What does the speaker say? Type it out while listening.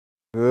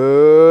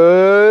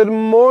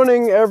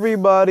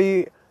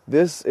everybody?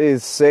 This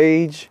is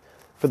Sage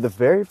for the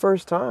very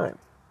first time,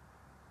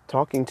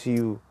 talking to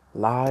you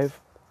live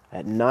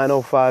at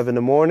 9:05 in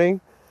the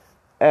morning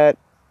at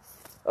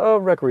a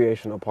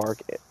recreational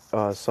park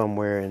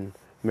somewhere in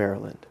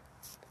Maryland.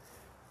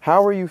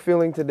 How are you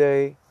feeling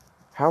today?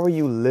 How are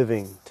you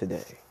living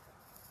today?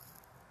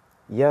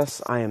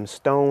 Yes, I am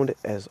stoned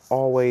as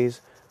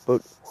always,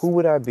 but who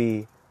would I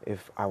be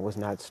if I was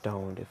not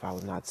stoned, if I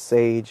was not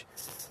Sage,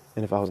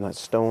 and if I was not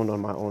stoned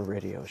on my own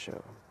radio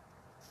show?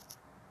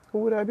 Who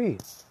would I be?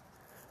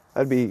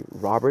 I'd be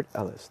Robert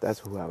Ellis. That's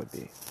who I would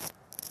be.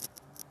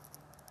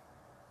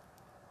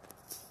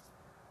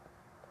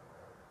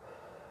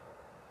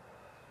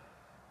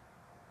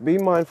 Be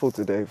mindful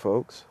today,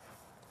 folks.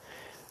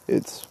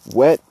 It's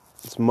wet.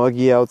 It's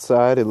muggy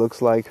outside. It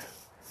looks like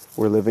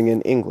we're living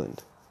in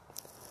England.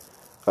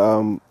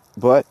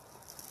 But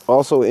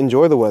also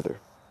enjoy the weather.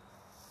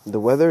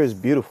 The weather is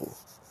beautiful.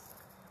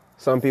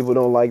 Some people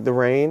don't like the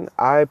rain.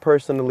 I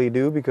personally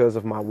do because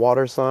of my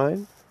water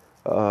sign.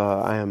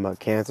 I am a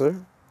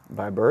Cancer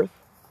by birth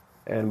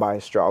and by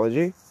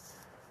astrology.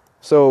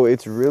 So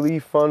it's really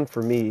fun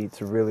for me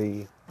to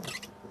really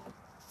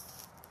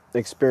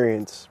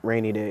experience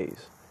rainy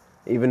days.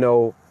 Even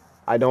though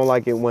I don't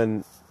like it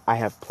when I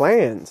have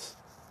plans,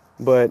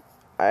 but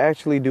I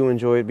actually do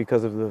enjoy it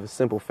because of the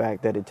simple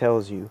fact that it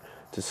tells you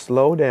to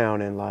slow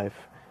down in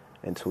life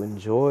and to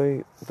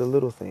enjoy the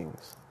little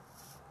things,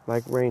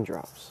 like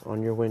raindrops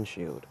on your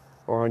windshield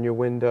or on your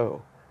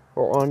window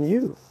or on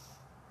you.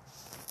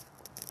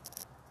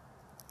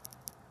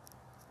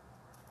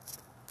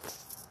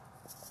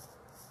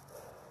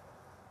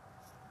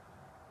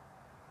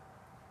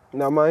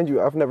 Now, mind you,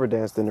 I've never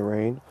danced in the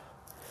rain.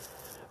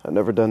 I've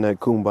never done that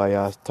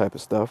kumbaya type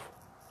of stuff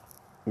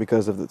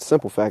because of the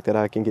simple fact that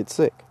I can get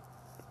sick.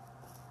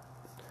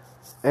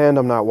 And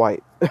I'm not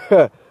white.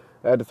 I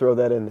had to throw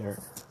that in there.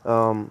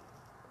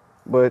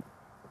 But,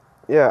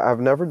 yeah, I've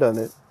never done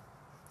it.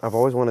 I've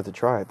always wanted to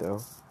try it, though.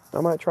 I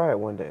might try it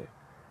one day.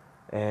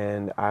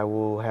 And I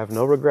will have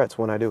no regrets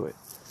when I do it.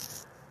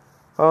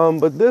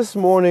 But this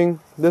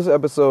morning, this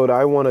episode,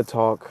 I want to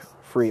talk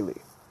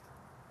freely.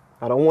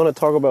 I don't want to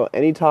talk about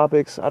any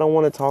topics. I don't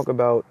want to talk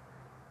about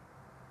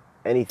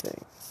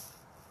anything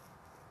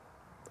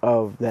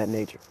of that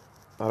nature.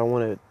 I don't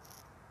want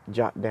to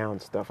jot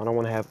down stuff. I don't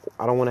want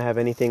to have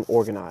anything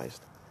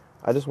organized.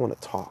 I just want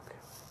to talk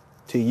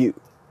to you,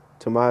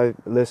 to my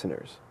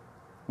listeners,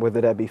 whether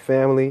that be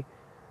family,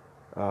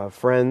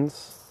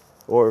 friends,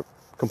 or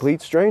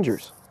complete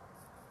strangers.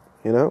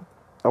 You know,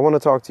 I want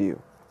to talk to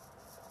you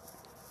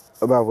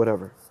about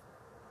whatever.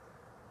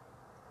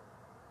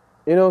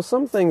 You know,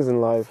 some things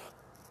in life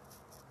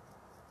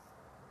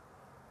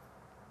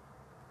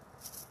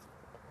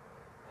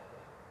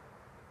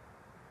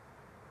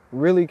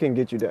really can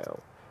get you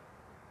down.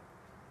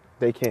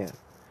 They can.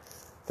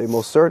 They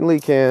most certainly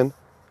can.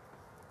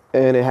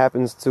 And it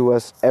happens to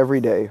us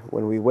every day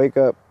when we wake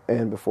up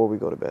and before we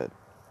go to bed.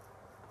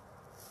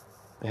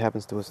 It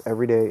happens to us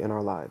every day in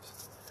our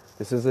lives.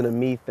 This isn't a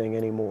me thing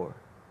anymore.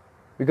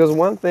 Because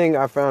one thing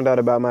I found out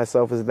about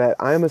myself is that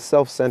I am a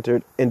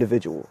self-centered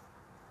individual.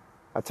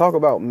 I talk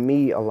about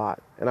me a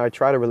lot, and I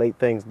try to relate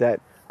things that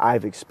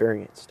I've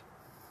experienced.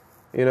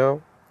 You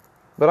know?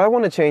 But I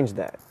want to change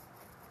that.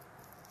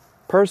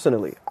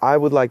 Personally, I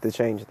would like to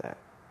change that.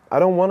 I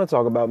don't want to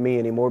talk about me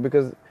anymore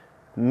because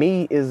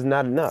me is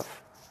not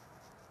enough.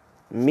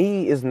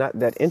 Me is not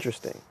that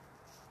interesting.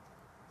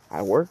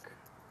 I work,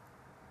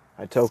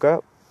 I toke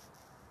up,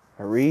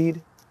 I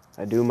read,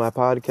 I do my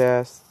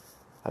podcast,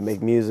 I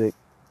make music.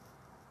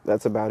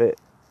 That's about it.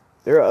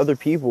 There are other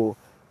people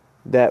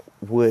that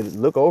would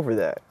look over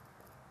that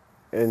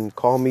and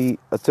call me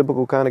a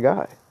typical kind of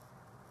guy,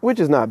 which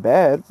is not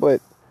bad,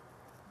 but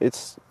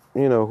it's,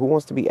 you know, who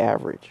wants to be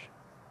average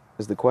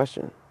is the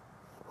question.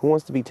 Who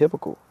wants to be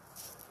typical?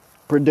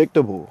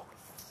 Predictable?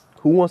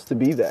 Who wants to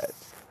be that?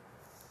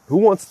 Who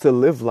wants to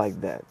live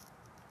like that?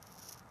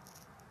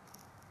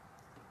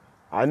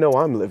 I know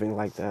I'm living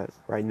like that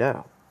right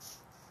now.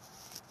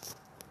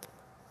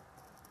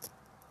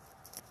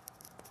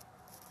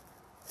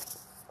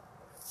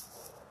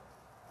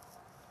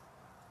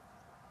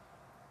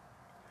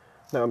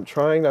 Now, I'm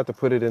trying not to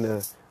put it in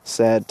a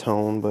sad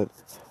tone, but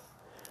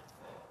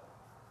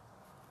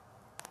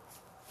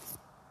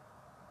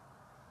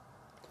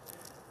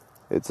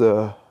it's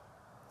a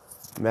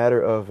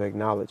matter of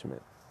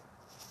acknowledgement.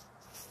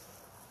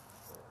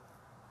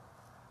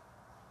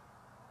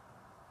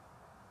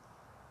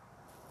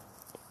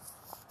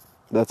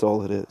 That's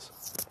all it is.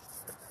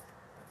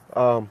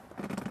 Now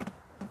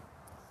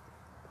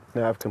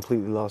I've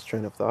completely lost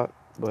train of thought,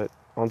 but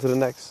on to the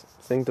next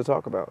thing to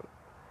talk about.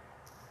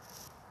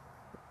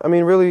 I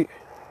mean, really,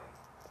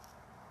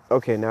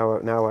 okay,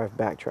 now I've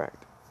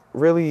backtracked.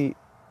 Really,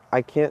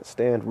 I can't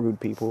stand rude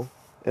people,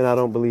 and I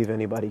don't believe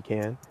anybody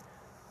can.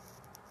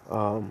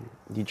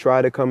 You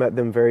try to come at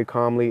them very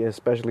calmly,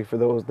 especially for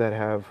those that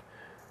have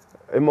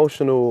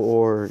emotional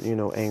or, you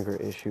know, anger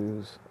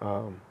issues.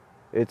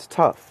 It's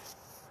tough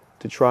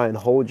to try and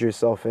hold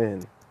yourself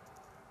in,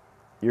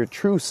 your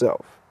true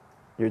self,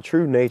 your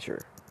true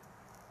nature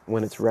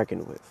when it's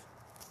reckoned with,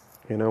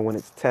 when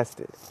it's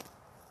tested.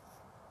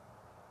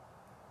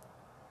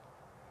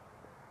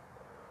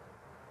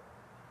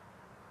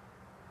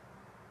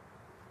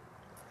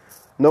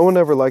 No one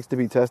ever likes to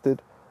be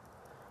tested,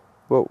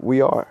 but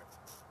we are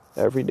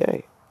every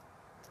day.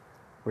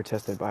 We're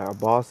tested by our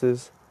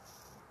bosses.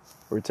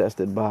 We're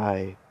tested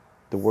by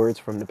the words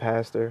from the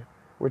pastor.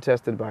 We're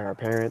tested by our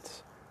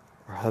parents,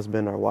 our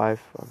husband, our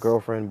wife, our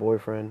girlfriend,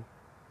 boyfriend,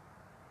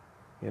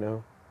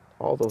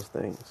 all those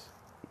things.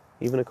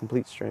 Even a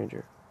complete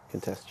stranger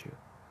can test you.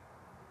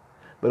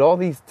 But all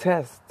these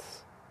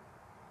tests,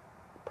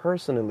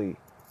 personally,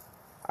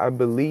 I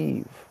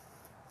believe,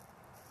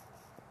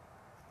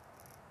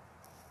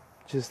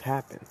 just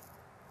happen.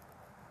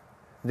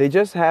 They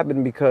just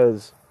happen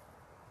because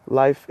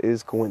life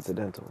is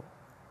coincidental,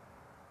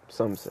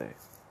 some say.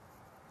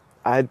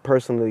 I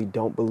personally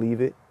don't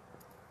believe it,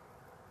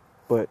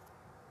 but,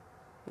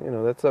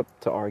 that's up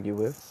to argue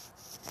with.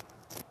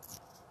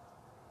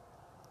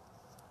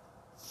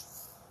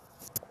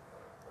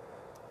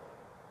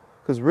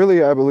 Because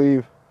really, I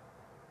believe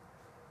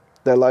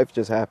that life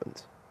just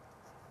happens.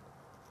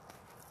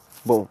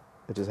 Boom,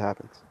 it just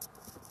happens.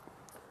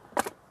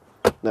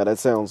 Now, that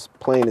sounds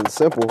plain and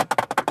simple,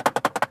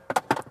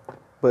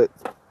 but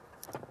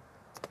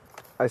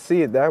I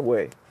see it that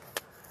way.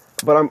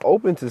 But I'm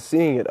open to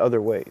seeing it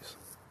other ways.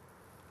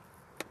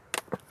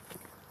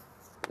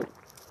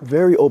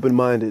 Very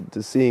open-minded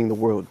to seeing the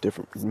world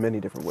many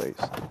different ways.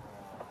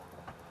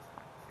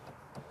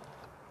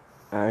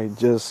 I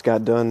just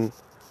got done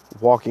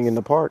walking in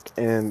the park,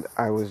 and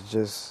I was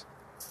just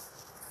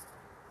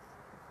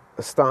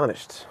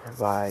astonished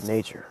by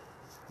nature.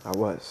 I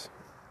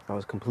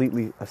was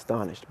completely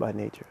astonished by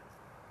nature.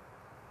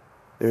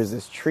 There's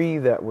this tree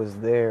that was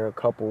there a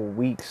couple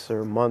weeks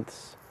or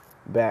months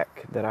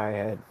back that I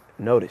had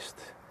noticed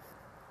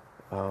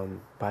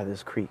by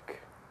this creek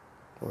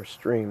or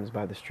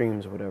by the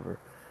streams or whatever.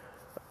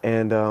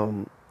 And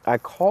I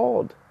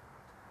called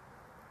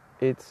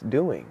its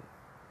doing.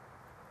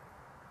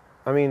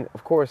 I mean,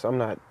 of course, I'm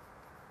not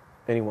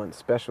anyone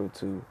special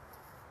to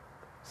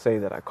say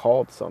that I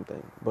called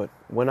something, but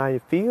when I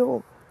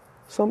feel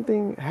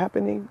something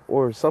happening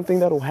or something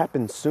that'll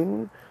happen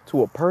soon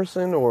to a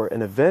person or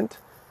an event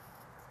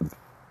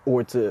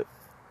or to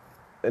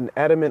an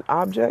adamant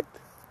object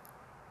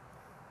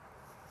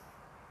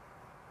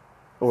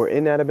or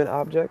inanimate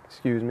object,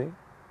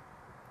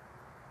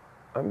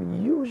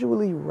 I'm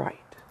usually right.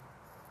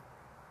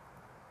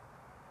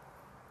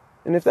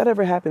 And if that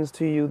ever happens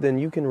to you, then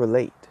you can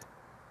relate.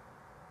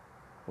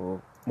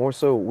 Well, more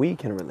so, we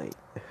can relate.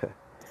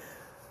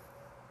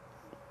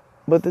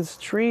 But this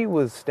tree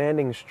was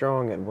standing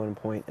strong at one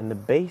point, and the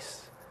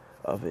base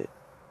of it,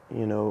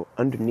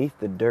 underneath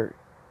the dirt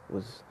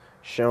was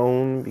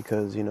shown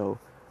because,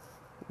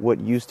 what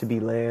used to be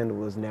land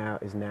is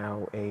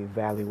now a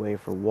valleyway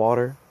for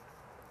water.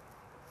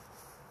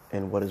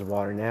 And what is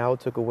water now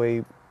took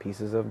away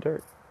pieces of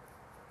dirt.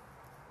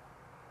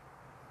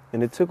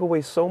 And it took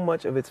away so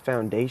much of its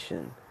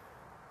foundation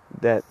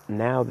that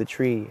now the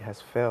tree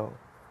has fell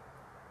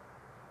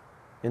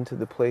into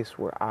the place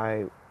where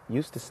I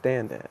used to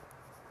stand at.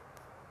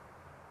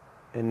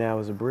 And now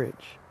is a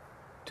bridge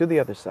to the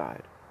other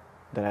side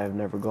that I've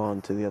never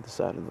gone to the other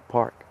side of the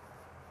park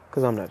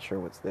because I'm not sure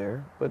what's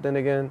there. But then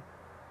again,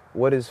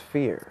 what is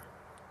fear?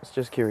 It's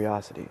just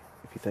curiosity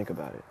if you think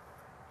about it.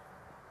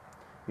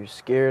 You're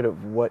scared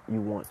of what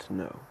you want to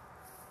know.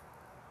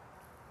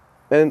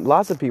 And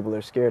lots of people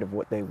are scared of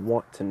what they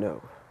want to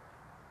know.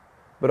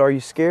 But are you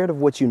scared of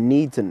what you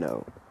need to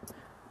know?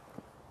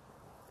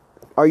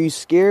 Are you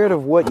scared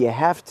of what you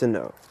have to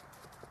know?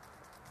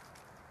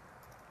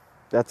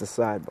 That's a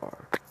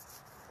sidebar.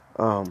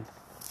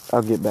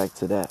 I'll get back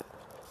to that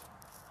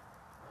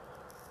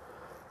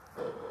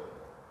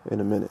in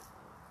a minute.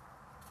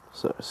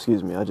 So,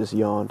 excuse me, I just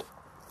yawned.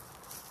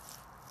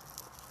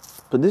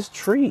 But this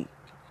tree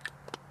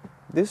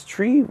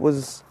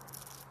was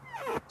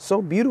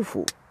so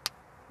beautiful.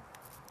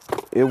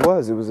 It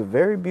was a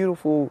very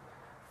beautiful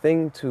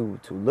thing to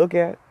look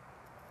at.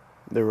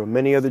 There were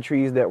many other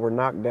trees that were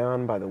knocked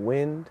down by the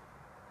wind,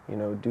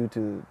 due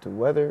to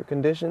weather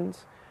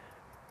conditions.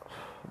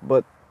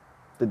 But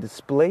the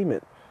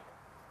displayment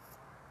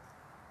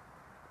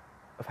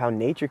of how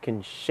nature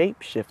can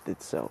shape shift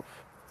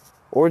itself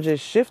or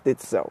just shift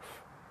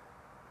itself,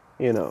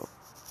 I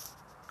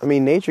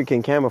mean, nature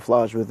can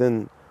camouflage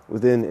within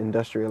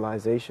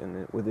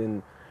industrialization,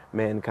 within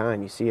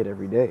mankind. You see it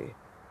every day.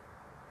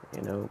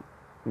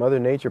 Mother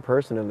Nature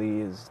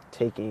personally is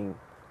taking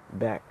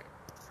back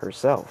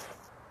herself.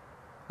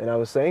 And I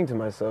was saying to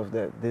myself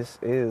that this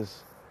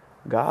is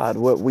God.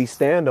 What we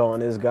stand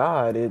on is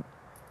God. It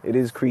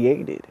is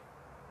created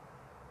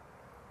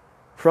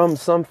from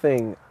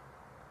something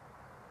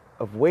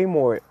of way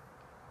more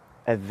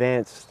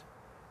advanced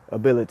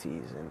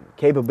abilities and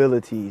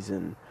capabilities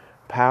and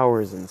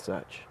powers and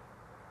such.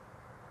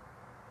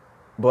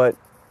 But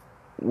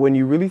when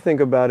you really think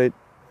about it,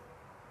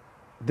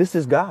 this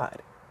is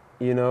God,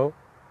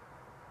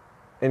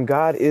 And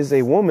God is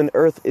a woman.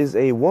 Earth is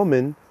a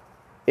woman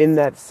in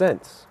that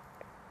sense.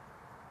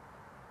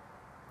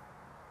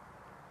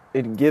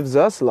 It gives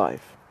us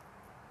life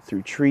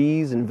through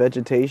trees and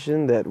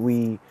vegetation that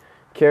we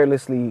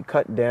carelessly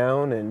cut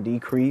down and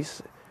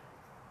decrease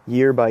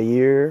year by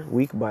year,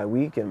 week by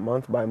week, and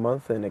month by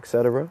month, and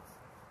etc.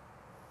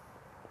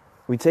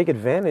 We take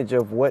advantage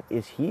of what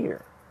is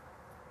here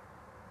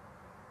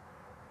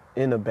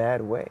in a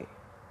bad way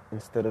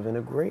instead of in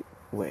a great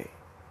way,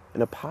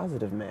 in a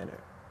positive manner.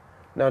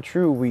 Now,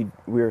 true,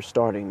 we're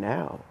starting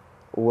now.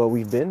 Well,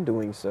 we've been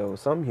doing so.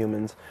 Some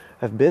humans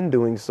have been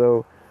doing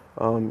so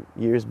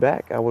years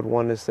back. I would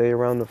want to say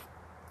around the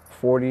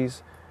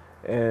 40s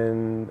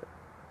and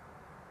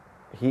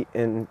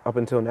up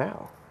until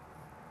now.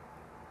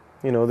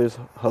 You know, there's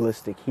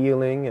holistic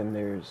healing and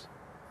there's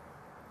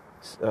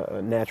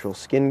natural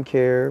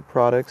skincare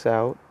products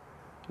out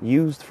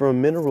used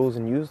from minerals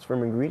and used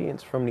from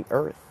ingredients from the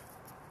earth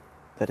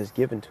that is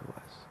given to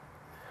us.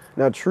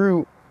 Now,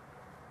 true,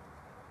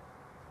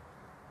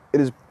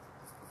 it is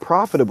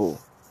profitable,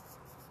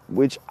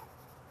 which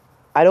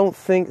I don't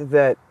think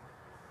that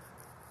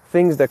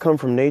things that come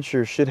from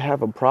nature should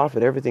have a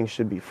profit. Everything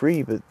should be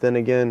free. But then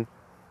again,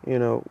 you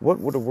know, what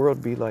would the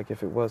world be like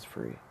if it was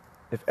free?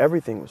 If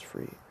everything was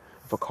free?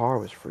 If a car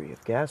was free?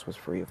 If gas was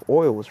free? If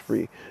oil was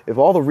free? If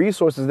all the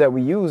resources that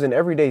we use in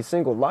everyday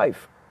single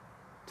life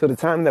till the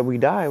time that we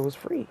die was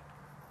free?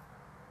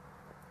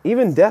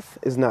 Even death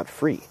is not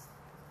free.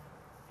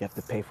 You have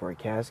to pay for a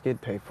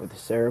casket, pay for the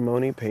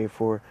ceremony, pay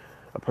for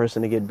a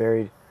person to get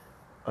buried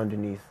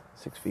underneath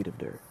 6 feet of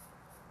dirt.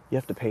 You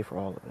have to pay for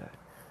all of that.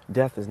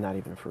 Death is not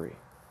even free.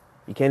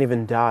 You can't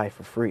even die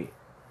for free.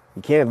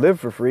 You can't live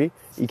for free.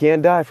 You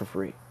can't die for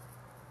free.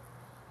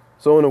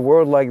 So in a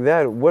world like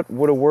that, what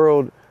would a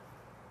world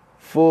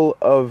full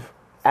of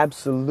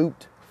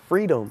absolute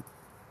freedom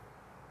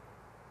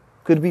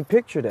could be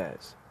pictured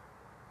as?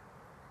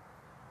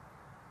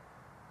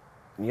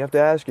 And you have to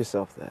ask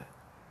yourself that.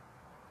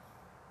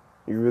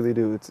 You really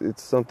do.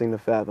 It's something to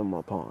fathom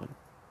upon.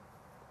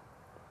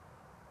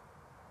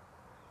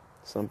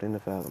 Something to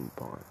fathom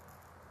upon.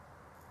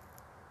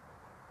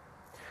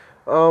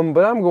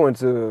 But I'm going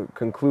to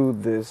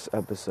conclude this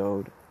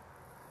episode.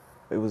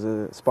 It was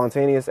a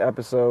spontaneous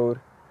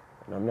episode,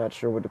 and I'm not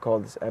sure what to call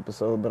this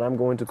episode, but I'm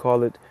going to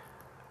call it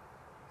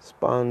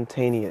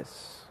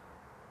Spontaneous.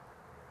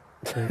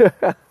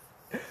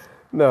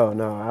 No,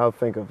 I'll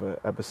think of an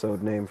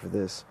episode name for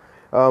this.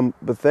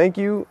 But thank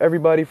you,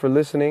 everybody, for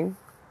listening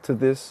to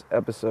this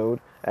episode.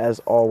 As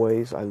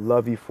always, I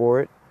love you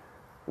for it.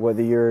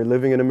 Whether you're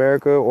living in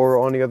America or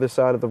on the other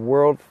side of the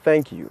world,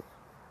 thank you.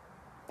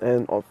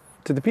 And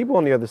to the people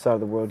on the other side of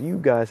the world, you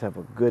guys have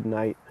a good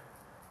night.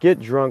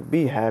 Get drunk,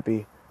 be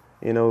happy.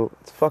 You know,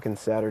 it's fucking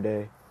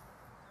Saturday.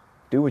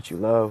 Do what you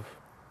love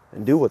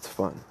and do what's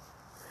fun.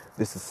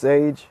 This is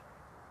Sage,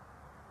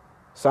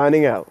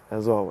 signing out,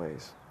 as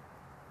always.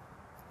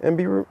 And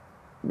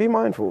be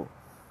mindful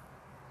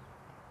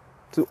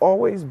to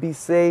always be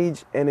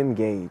sage and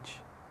engage.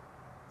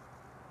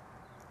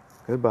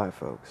 Goodbye,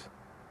 folks.